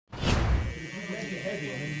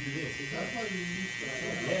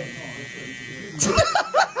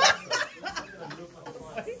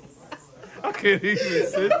I can't even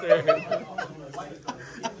sit there.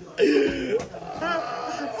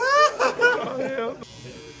 Oh, hell.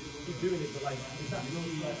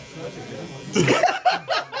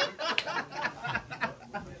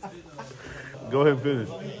 Go ahead and finish.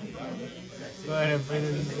 Go ahead and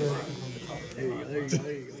finish.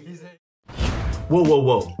 Whoa, whoa,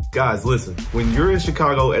 whoa. Guys, listen. When you're in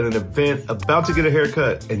Chicago at an event about to get a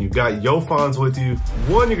haircut and you got yo fawns with you,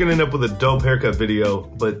 one, you're gonna end up with a dope haircut video,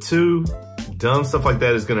 but two, dumb stuff like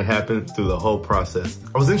that is gonna happen through the whole process.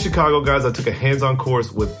 I was in Chicago, guys. I took a hands-on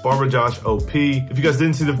course with Barber Josh OP. If you guys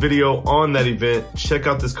didn't see the video on that event, check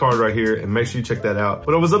out this card right here and make sure you check that out.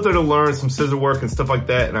 But I was up there to learn some scissor work and stuff like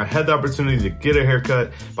that, and I had the opportunity to get a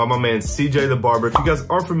haircut by my man CJ the Barber. If you guys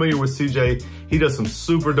aren't familiar with CJ, he does some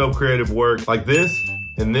super dope creative work like this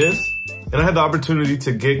and this. And I had the opportunity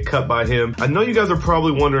to get cut by him. I know you guys are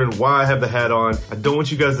probably wondering why I have the hat on. I don't want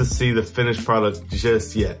you guys to see the finished product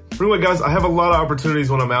just yet. But anyway, guys, I have a lot of opportunities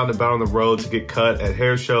when I'm out and about on the road to get cut at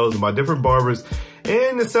hair shows and by different barbers.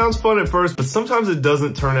 And it sounds fun at first, but sometimes it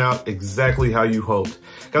doesn't turn out exactly how you hoped.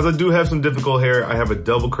 Guys, I do have some difficult hair. I have a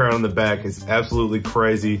double crown in the back. It's absolutely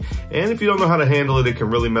crazy. And if you don't know how to handle it, it can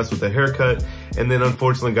really mess with the haircut. And then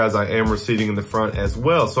unfortunately, guys, I am receding in the front as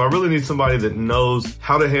well. So I really need somebody that knows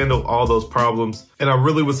how to handle all those problems. And I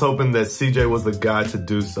really was hoping that CJ was the guy to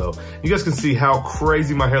do so. You guys can see how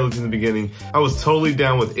crazy my hair looked in the beginning. I was totally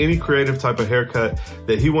down with any creative type of haircut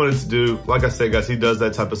that he wanted to do. Like I said, guys, he does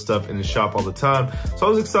that type of stuff in his shop all the time. So I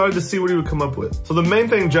was excited to see what he would come up with. So the main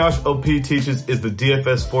thing Josh OP teaches is the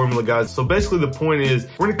DFS formula, guys. So basically the point is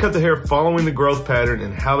we're gonna cut the hair following the growth pattern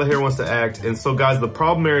and how the hair wants to act. And so guys, the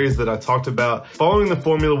problem areas that I talked about, following the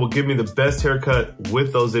formula will give me the best haircut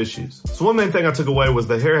with those issues. So one main thing I took away was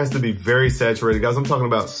the hair has to be very saturated. Guys, I'm talking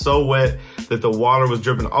about so wet that the water was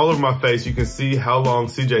dripping all over my face. You can see how long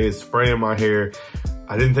CJ is spraying my hair.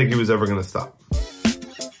 I didn't think he was ever gonna stop.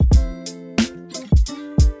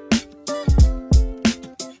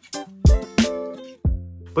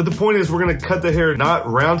 But the point is we're gonna cut the hair not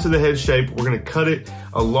round to the head shape, we're gonna cut it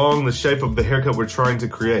along the shape of the haircut we're trying to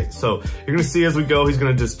create. So you're gonna see as we go, he's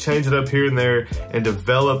gonna just change it up here and there and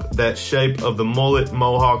develop that shape of the mullet,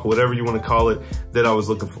 mohawk, whatever you wanna call it, that I was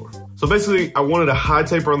looking for. So basically, I wanted a high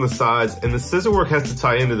taper on the sides, and the scissor work has to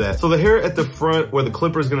tie into that. So the hair at the front, where the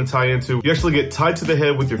clipper is gonna tie into, you actually get tied to the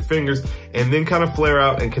head with your fingers, and then kind of flare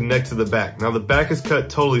out and connect to the back. Now the back is cut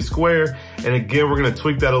totally square, and again, we're gonna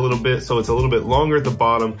tweak that a little bit so it's a little bit longer at the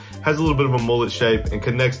bottom, has a little bit of a mullet shape, and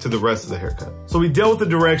connects to the rest of the haircut. So we dealt with the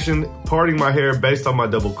direction, parting my hair based on my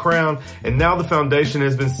double crown, and now the foundation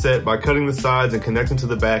has been set by cutting the sides and connecting to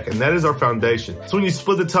the back, and that is our foundation. So when you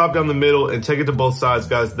split the top down the middle and take it to both sides,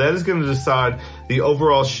 guys, that is gonna decide the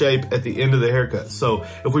overall shape at the end of the haircut. So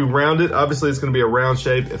if we round it, obviously it's gonna be a round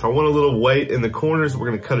shape. If I want a little weight in the corners, we're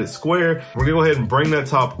gonna cut it square. We're gonna go ahead and bring that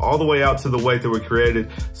top all the way out to the weight that we created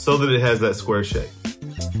so that it has that square shape.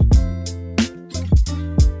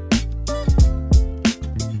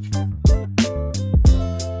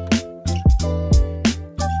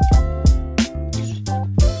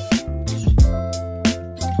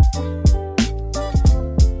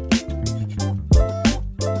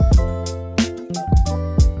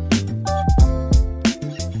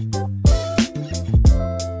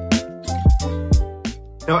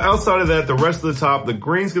 Now outside of that, the rest of the top, the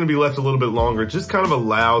green's gonna be left a little bit longer, just kind of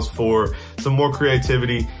allows for some more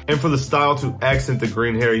creativity and for the style to accent the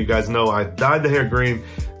green hair. You guys know I dyed the hair green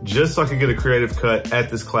just so I could get a creative cut at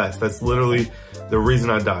this class. That's literally the reason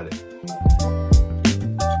I dyed it.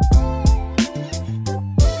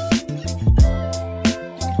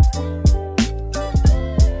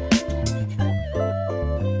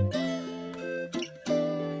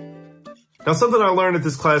 Now something I learned at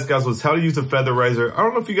this class, guys, was how to use a feather razor. I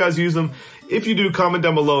don't know if you guys use them. If you do, comment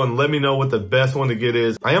down below and let me know what the best one to get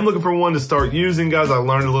is. I am looking for one to start using, guys. I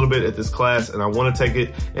learned a little bit at this class and I want to take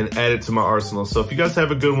it and add it to my arsenal. So if you guys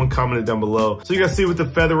have a good one, comment it down below. So you guys see with the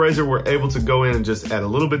feather razor, we're able to go in and just add a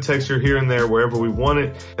little bit of texture here and there wherever we want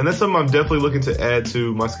it. And that's something I'm definitely looking to add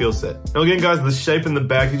to my skill set. Now again, guys, the shape in the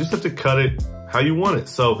back, you just have to cut it how you want it.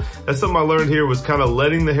 So that's something I learned here, was kind of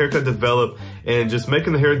letting the haircut develop and just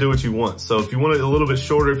making the hair do what you want. So if you want it a little bit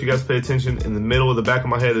shorter, if you guys pay attention, in the middle of the back of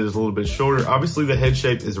my head, it is a little bit shorter. Obviously the head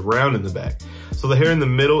shape is round in the back. So the hair in the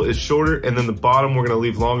middle is shorter, and then the bottom we're gonna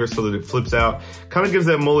leave longer so that it flips out. Kind of gives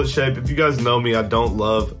that mullet shape. If you guys know me, I don't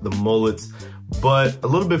love the mullets, but a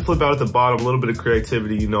little bit flip out at the bottom, a little bit of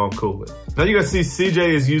creativity, you know I'm cool with. Now you guys see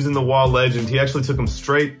CJ is using the Wall Legend. He actually took them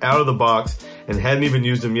straight out of the box, and hadn't even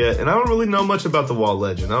used them yet. And I don't really know much about the wall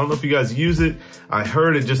legend. I don't know if you guys use it. I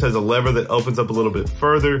heard it just has a lever that opens up a little bit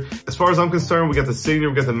further. As far as I'm concerned, we got the senior,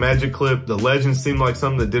 we got the magic clip. The legend seemed like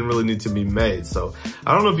something that didn't really need to be made. So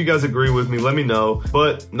I don't know if you guys agree with me, let me know.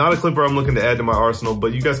 But not a clipper I'm looking to add to my arsenal,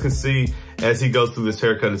 but you guys can see as he goes through this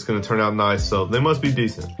haircut, it's gonna turn out nice, so they must be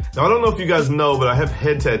decent. Now, I don't know if you guys know, but I have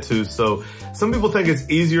head tattoos, so some people think it's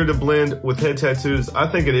easier to blend with head tattoos. I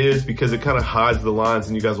think it is because it kind of hides the lines,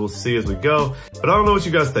 and you guys will see as we go. But I don't know what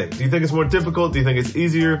you guys think. Do you think it's more difficult? Do you think it's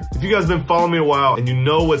easier? If you guys have been following me a while and you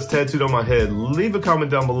know what's tattooed on my head, leave a comment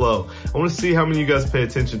down below. I wanna see how many of you guys pay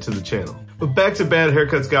attention to the channel. But back to bad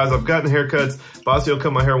haircuts, guys. I've gotten haircuts. Bossio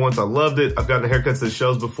cut my hair once, I loved it. I've gotten haircuts that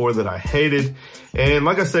shows before that I hated. And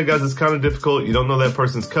like I said, guys, it's kind of difficult. You don't know that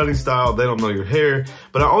person's cutting style. They don't know your hair.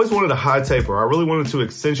 But I always wanted a high taper. I really wanted to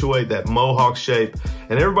accentuate that mohawk shape.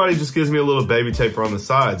 And everybody just gives me a little baby taper on the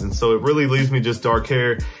sides. And so it really leaves me just dark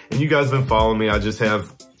hair. And you guys have been following me. I just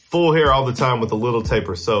have full hair all the time with a little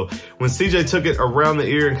taper. So when CJ took it around the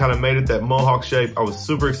ear and kind of made it that mohawk shape, I was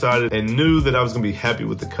super excited and knew that I was gonna be happy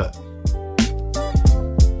with the cut.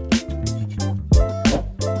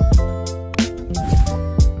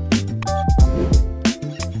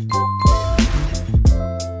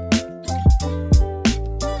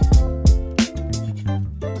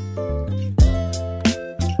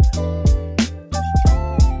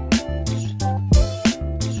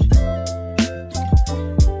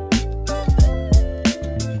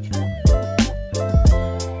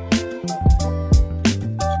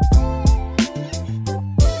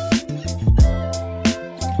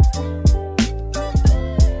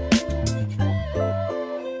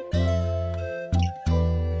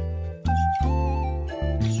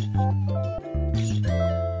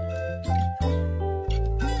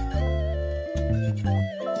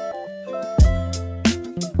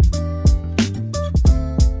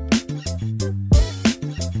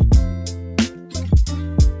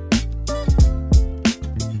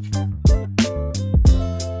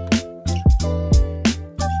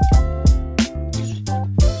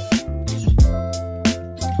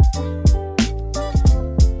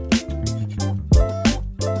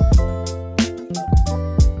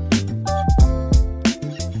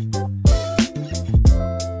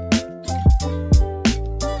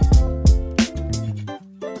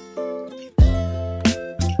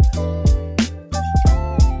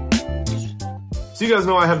 So you guys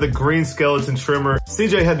know I have the green skeleton trimmer.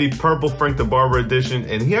 CJ had the purple Frank the Barber edition,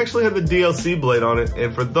 and he actually had the DLC blade on it.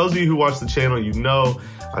 And for those of you who watch the channel, you know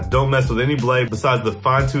I don't mess with any blade besides the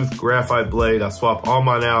fine tooth graphite blade. I swap all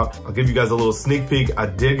mine out. I'll give you guys a little sneak peek. I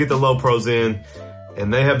did get the low pros in,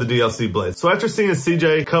 and they have the DLC blade. So after seeing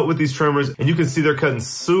CJ cut with these trimmers, and you can see they're cutting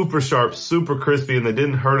super sharp, super crispy, and they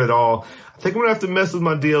didn't hurt at all, I think I'm gonna have to mess with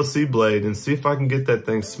my DLC blade and see if I can get that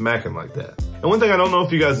thing smacking like that. And one thing I don't know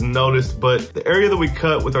if you guys noticed, but the area that we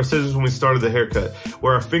cut with our scissors when we started the haircut,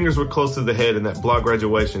 where our fingers were close to the head in that block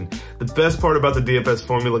graduation, the best part about the DFS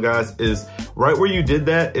formula, guys, is right where you did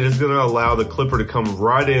that, it is gonna allow the clipper to come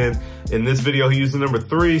right in. In this video, he used the number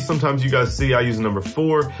 3. Sometimes you guys see I use the number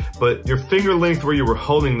 4, but your finger length where you were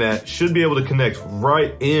holding that should be able to connect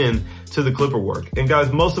right in to the clipper work. And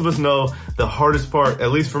guys, most of us know the hardest part,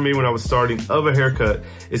 at least for me when I was starting, of a haircut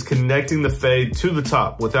is connecting the fade to the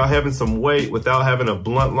top without having some weight, without having a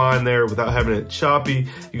blunt line there, without having it choppy.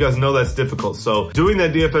 You guys know that's difficult. So doing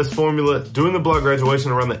that DFS formula, doing the block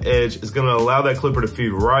graduation around the edge is gonna allow that clipper to feed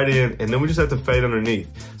right in, and then we just have to fade underneath.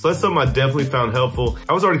 So that's something I definitely found helpful.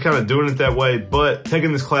 I was already kind of doing it that way, but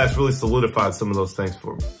taking this class really solidified some of those things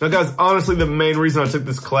for me. Now guys, honestly, the main reason I took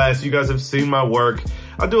this class, you guys have seen my work.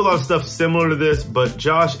 I do a lot of stuff similar to this, but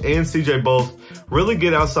Josh and CJ both really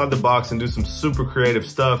get outside the box and do some super creative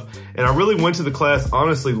stuff. And I really went to the class,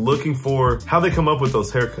 honestly, looking for how they come up with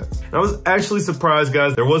those haircuts. And I was actually surprised,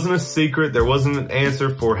 guys. There wasn't a secret. There wasn't an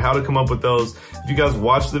answer for how to come up with those. If you guys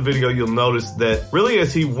watch the video, you'll notice that really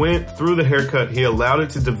as he went through the haircut, he allowed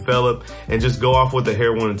it to develop and just go off what the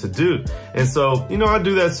hair wanted to do. And so, you know, I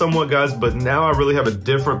do that somewhat, guys, but now I really have a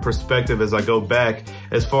different perspective as I go back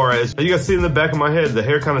as far as, you guys see in the back of my head, the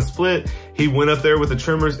hair kind of split. He went up there with the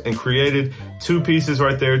trimmers and created 2 pieces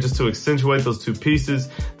right there just to accentuate those 2 pieces.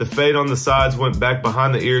 The fade on the sides went back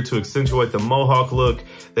behind the ear to accentuate the mohawk look.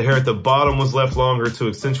 The hair at the bottom was left longer to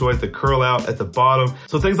accentuate the curl out at the bottom.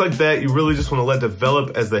 So things like that, you really just want to let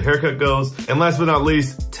develop as the haircut goes. And last but not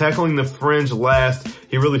least, tackling the fringe last.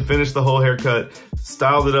 He really finished the whole haircut,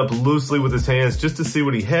 styled it up loosely with his hands just to see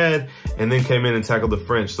what he had, and then came in and tackled the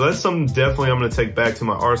fringe. So that's something definitely I'm gonna take back to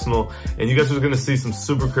my arsenal, and you guys are gonna see some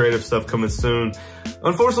super creative stuff coming soon.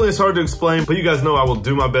 Unfortunately, it's hard to explain, but you guys know I will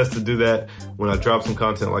do my best to do that when I drop some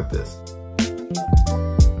content like this.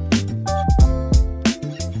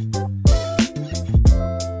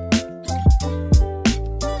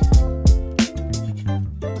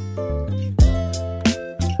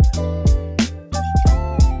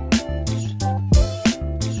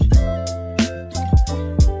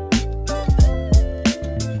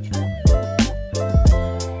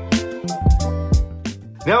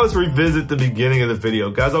 Now let's revisit the beginning of the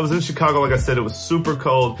video. Guys, I was in Chicago, like I said, it was super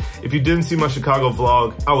cold. If you didn't see my Chicago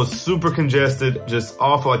vlog, I was super congested, just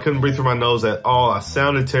awful. I couldn't breathe through my nose at all. I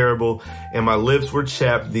sounded terrible, and my lips were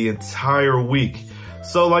chapped the entire week.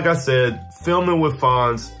 So like I said, filming with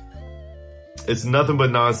Fonz, it's nothing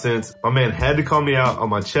but nonsense. My man had to call me out on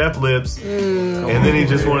my chapped lips, and then he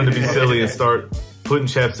just wanted to be silly and start putting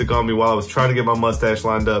chapstick on me while I was trying to get my mustache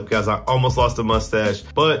lined up. Guys, I almost lost a mustache,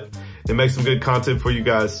 but it makes some good content for you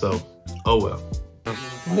guys, so oh well. Oh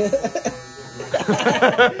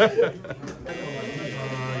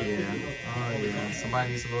yeah.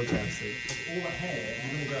 Somebody needs a little chapstick.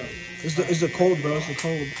 It's the cold, bro. It's the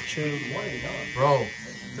cold. Chill. Bro,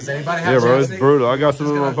 does anybody have Yeah, bro, chapstick? it's brutal. I got some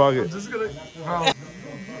in my pocket. I'm just gonna, bro.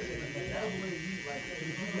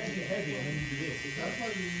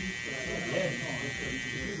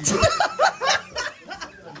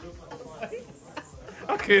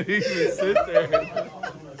 I can't even sit there.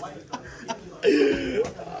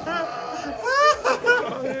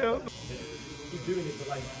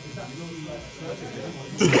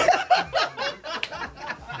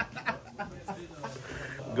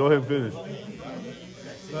 Go ahead and finish.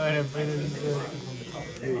 Go ahead and finish.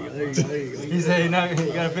 He said, no,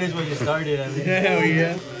 you gotta finish what you started. I mean. Hell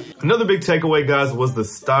yeah. Another big takeaway, guys, was the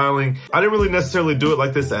styling. I didn't really necessarily do it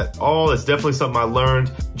like this at all. It's definitely something I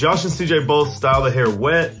learned. Josh and CJ both style the hair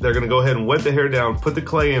wet. They're gonna go ahead and wet the hair down, put the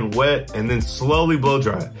clay in wet, and then slowly blow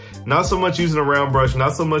dry it. Not so much using a round brush,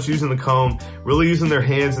 not so much using the comb, really using their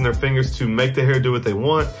hands and their fingers to make the hair do what they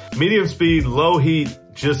want. Medium speed, low heat,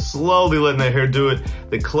 just slowly letting that hair do it.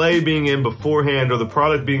 The clay being in beforehand or the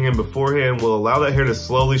product being in beforehand will allow that hair to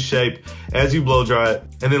slowly shape as you blow dry it.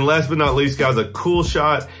 And then last but not least, guys, a cool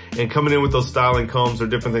shot and coming in with those styling combs or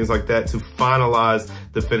different things like that to finalize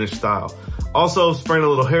the finished style. Also, spraying a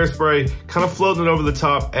little hairspray, kind of floating it over the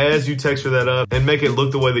top as you texture that up and make it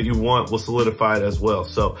look the way that you want will solidify it as well.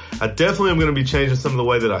 So I definitely am gonna be changing some of the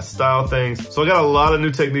way that I style things. So I got a lot of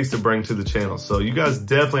new techniques to bring to the channel. So you guys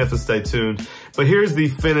definitely have to stay tuned. But here's the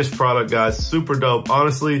finished product, guys. Super dope.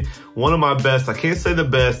 Honestly, one of my best, I can't say the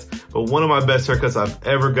best, but one of my best haircuts I've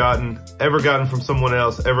ever gotten from someone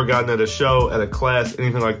else, ever gotten at a show, at a class,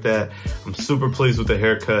 anything like that. I'm super pleased with the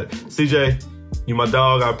haircut. CJ, you my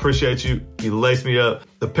dog, I appreciate you. You laced me up.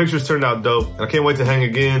 The pictures turned out dope. And I can't wait to hang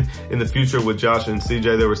again in the future with Josh and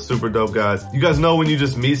CJ. They were super dope guys. You guys know when you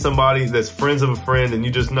just meet somebody that's friends of a friend and you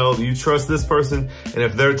just know that you trust this person, and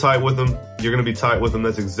if they're tight with them, you're gonna be tight with them.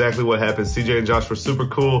 That's exactly what happened. CJ and Josh were super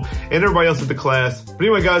cool, and everybody else at the class. But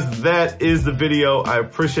anyway, guys, that is the video. I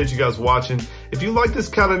appreciate you guys watching. If you like this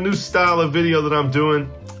kind of new style of video that I'm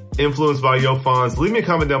doing, influenced by Yo Fonz, leave me a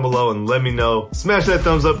comment down below and let me know. Smash that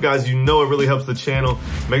thumbs up, guys. You know it really helps the channel.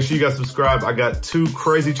 Make sure you guys subscribe. I got 2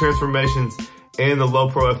 crazy transformations and the Low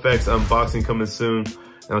Pro FX unboxing coming soon.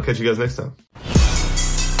 And I'll catch you guys next time.